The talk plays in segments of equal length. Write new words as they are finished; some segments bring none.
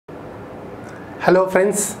Hello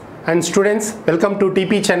friends and students, welcome to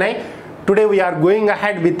TP Chennai. Today we are going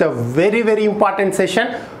ahead with a very important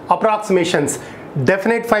session, approximations.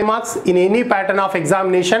 Definite 5 marks in any pattern of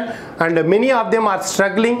examination, and many of them are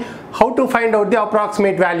struggling how to find out the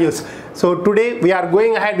approximate values. So today we are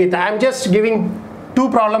going ahead with, I am just giving two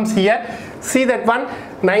problems here. See that one,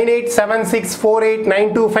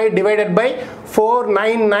 987648925 divided by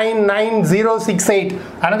 4999068.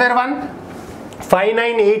 Another one,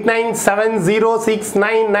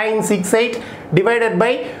 598970696968 divided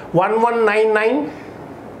by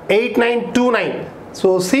 11998929.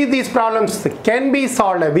 So see, these problems can be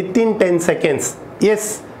solved within 10 seconds.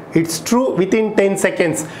 Yes, it's true, within 10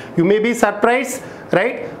 seconds. You may be surprised,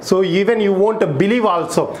 right? So even you won't believe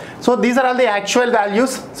also. So these are all the actual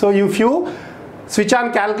values. So if you switch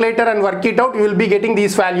on calculator and work it out, you will be getting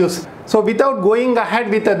these values. So without going ahead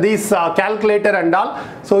with this calculator and all,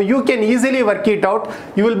 so you can easily work it out.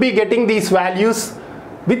 You will be getting these values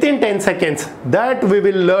within 10 seconds. That we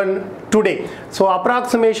will learn today. So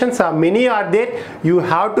approximations are many are there. You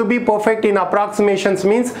have to be perfect in approximations,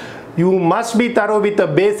 means you must be thorough with the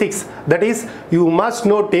basics. That is, you must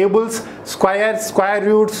know tables, squares, square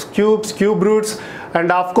roots, cubes, cube roots,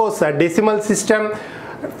 and of course a decimal system,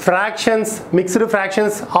 fractions, mixed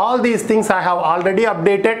fractions. All these things I have already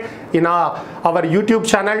updated in our YouTube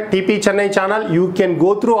channel, TP Chennai channel. You can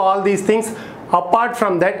go through all these things. Apart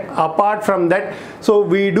from that, so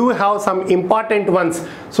we do have some important ones.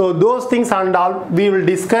 So those things and all we will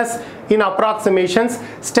discuss in approximations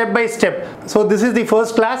step by step. So this is the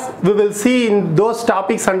first class. We will see in those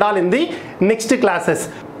topics and all in the next classes.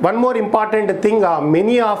 One more important thing,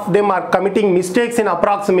 many of them are committing mistakes in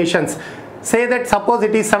approximations. Say that suppose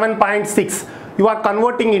it is 7.6, you are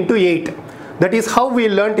converting into 8. That is how we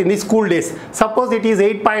learnt in the school days. Suppose it is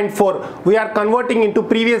 8.4, we are converting into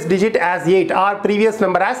previous digit as 8 or previous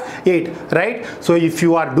number as 8, right? So if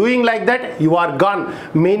you are doing like that, you are gone.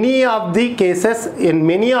 Many of the cases, in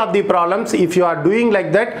many of the problems, if you are doing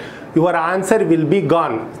like that, your answer will be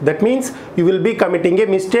gone. That means you will be committing a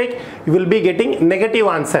mistake, you will be getting negative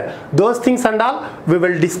answer. Those things and all we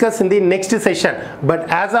will discuss in the next session. But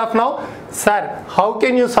as of now, sir, how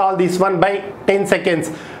can you solve this one by 10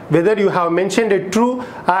 seconds? Whether you have mentioned it true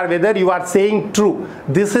or whether you are saying true,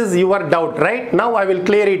 this is your doubt, right? Now I will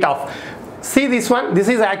clear it off. See this one, this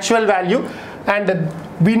is actual value, and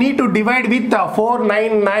we need to divide with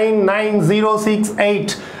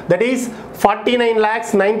 4999068. That is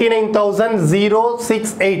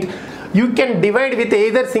 49,99,068. You can divide with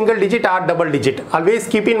either single digit or double digit. Always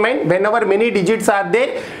keep in mind, whenever many digits are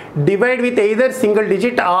there, divide with either single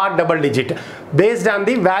digit or double digit based on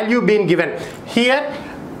the value being given. Here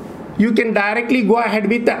you can directly go ahead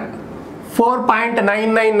with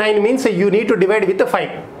 4.999, means you need to divide with 5.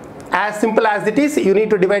 As simple as it is, you need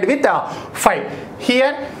to divide with 5.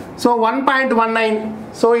 Here, so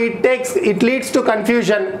 1.19, so it leads to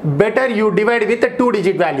confusion. Better you divide with a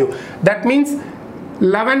 2-digit value. That means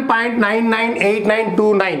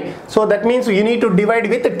 11.998929. So that means you need to divide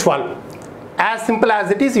with 12. As simple as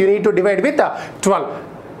it is, you need to divide with 12.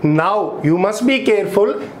 Now you must be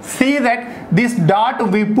careful. See that this dot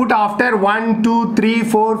we put after 1, 2, 3,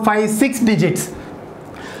 4, 5, 6 digits.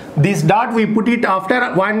 This dot we put it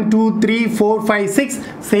after 1, 2, 3, 4, 5, 6.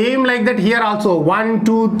 Same like that here also, 1,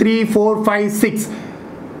 2, 3, 4, 5, 6.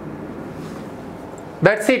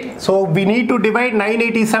 That's it. So we need to divide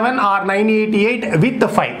 987 or 988 with the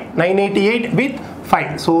 5. 988 with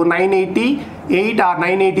 5. So 988 or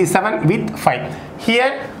 987 with 5.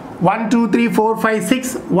 Here 1, 2, 3, 4, 5,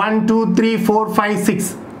 6. 1, 2, 3, 4, 5,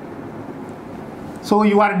 6. So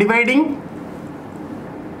you are dividing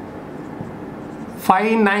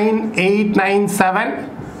 59897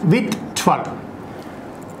 with 12.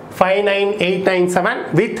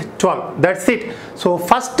 59897 with 12. That's it. So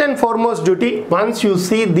first and foremost duty, once you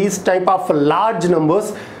see these type of large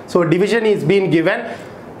numbers, so division is being given,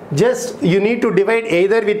 just you need to divide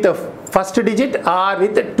either with the first digit or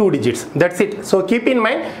with the 2 digits. That's it. So keep in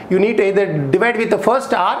mind, you need to either divide with the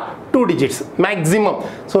first or 2 digits maximum.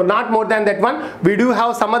 So not more than that one. We do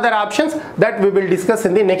have some other options that we will discuss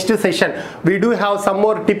in the next session. We do have some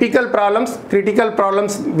more typical problems, critical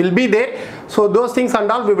problems will be there. So those things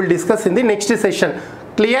and all we will discuss in the next session.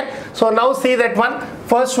 Clear? So now see that one.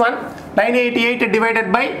 First one, 988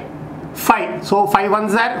 divided by 5. So 5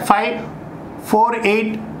 ones are 5, 4,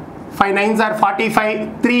 8, 5 nines are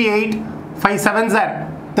 45, 3, 8, 5 sevens are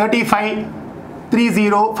 35, 3,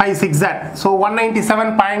 0, 5, 6 are. So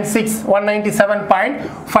 197.6,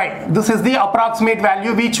 197.5. This is the approximate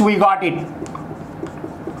value which we got it.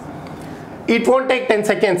 it won't take 10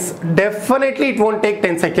 seconds. Definitely it won't take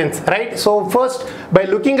 10 seconds, right? So first, by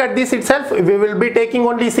looking at this itself, we will be taking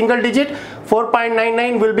only single digit.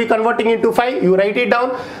 4.99 will be converting into 5. You write it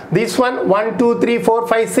down. This one 1, 2, 3, 4,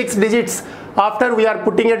 5, 6 digits. After we are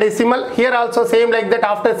putting a decimal. Here also same like that.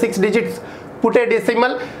 After 6 digits, put a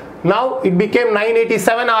decimal. Now it became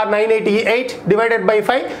 987 or 988 divided by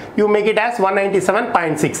 5. You make it as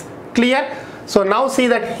 197.6. Clear? So now see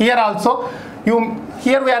that here also,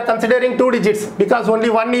 here we are considering 2 digits because only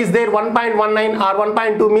one is there. 1.19 or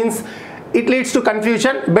 1.2 means it leads to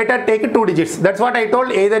confusion. Better take 2 digits. That's what I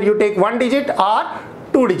told. Either you take 1 digit or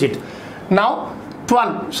 2 digit. Now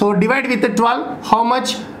 12. So divide with the 12. How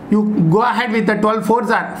much? You go ahead with the 12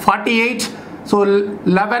 fours are 48. So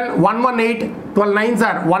 11, 118, 12 nines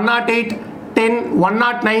are 108, 10,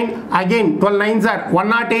 109, again 12 nines are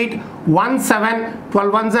 108, 17,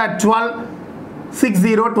 12 ones are 12,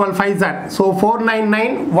 60, 12 fives are. So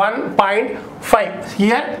 499, 1.5.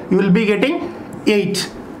 Here you will be getting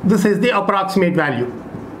 8. This is the approximate value.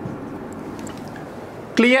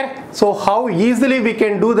 Clear? So how easily we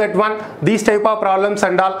can do that one, these type of problems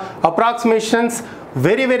and all. Approximations,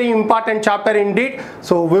 very important chapter indeed.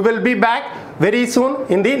 So we will be back very soon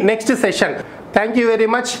in the next session. Thank you very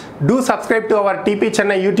much. Do subscribe to our TP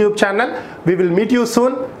Chennai YouTube channel. We will meet you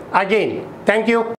soon again. Thank you.